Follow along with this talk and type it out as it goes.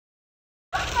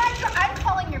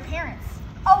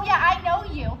Oh yeah, I know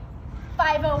you.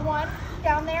 501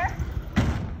 down there.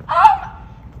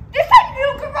 This is a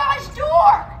new garage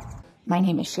door. My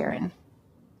name is Sharon.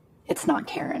 It's not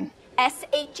Karen.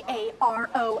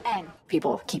 Sharon.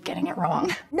 People keep getting it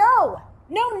wrong. No,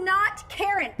 not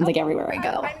Karen. Like everywhere I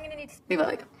go. I'm gonna need to... People are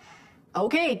like,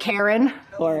 okay, Karen.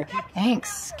 Or,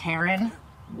 thanks, Karen.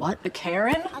 What, a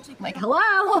Karen? Like,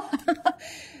 hello?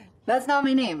 That's not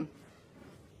my name.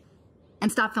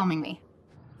 And stop filming me.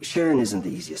 Sharon isn't the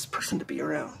easiest person to be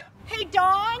around. Hey,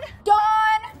 Dawn!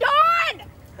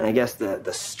 And I guess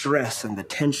the stress and the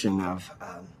tension of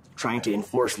trying to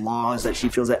enforce laws that she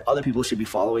feels that other people should be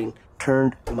following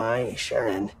turned my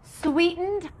Sharon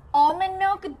Sweetened almond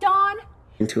milk, Dawn?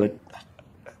 into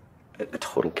a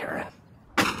total Karen.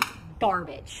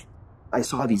 Garbage. I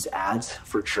saw these ads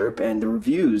for Chirp and the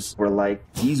reviews were like,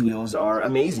 these wheels are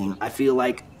amazing. I feel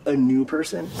like a new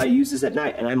person. I use this at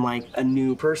night and I'm like a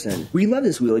new person. We love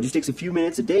this wheel. It just takes a few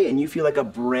minutes a day and you feel like a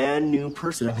brand new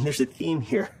person. I mean, there's a theme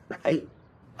here, right?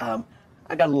 I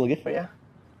got a little gift for you.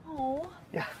 Oh.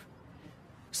 Yeah.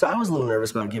 So I was a little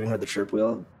nervous about giving her the Chirp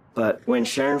wheel, but when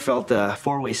Sharon felt the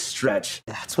four-way stretch,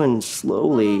 that's when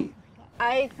slowly...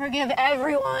 I forgive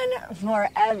everyone for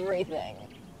everything.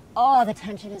 Oh, the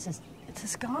tension is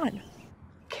just gone.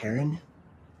 Karen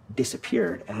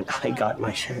disappeared and I got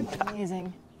my Sharon back.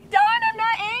 Amazing. Dawn, I'm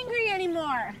not angry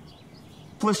anymore.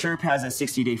 Plus Chirp has a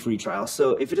 60-day free trial,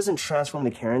 so if it doesn't transform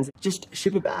to Karen's, just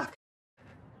ship it back.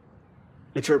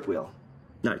 The Chirp wheel,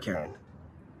 not Karen.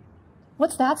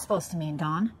 What's that supposed to mean,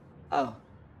 Dawn? Oh.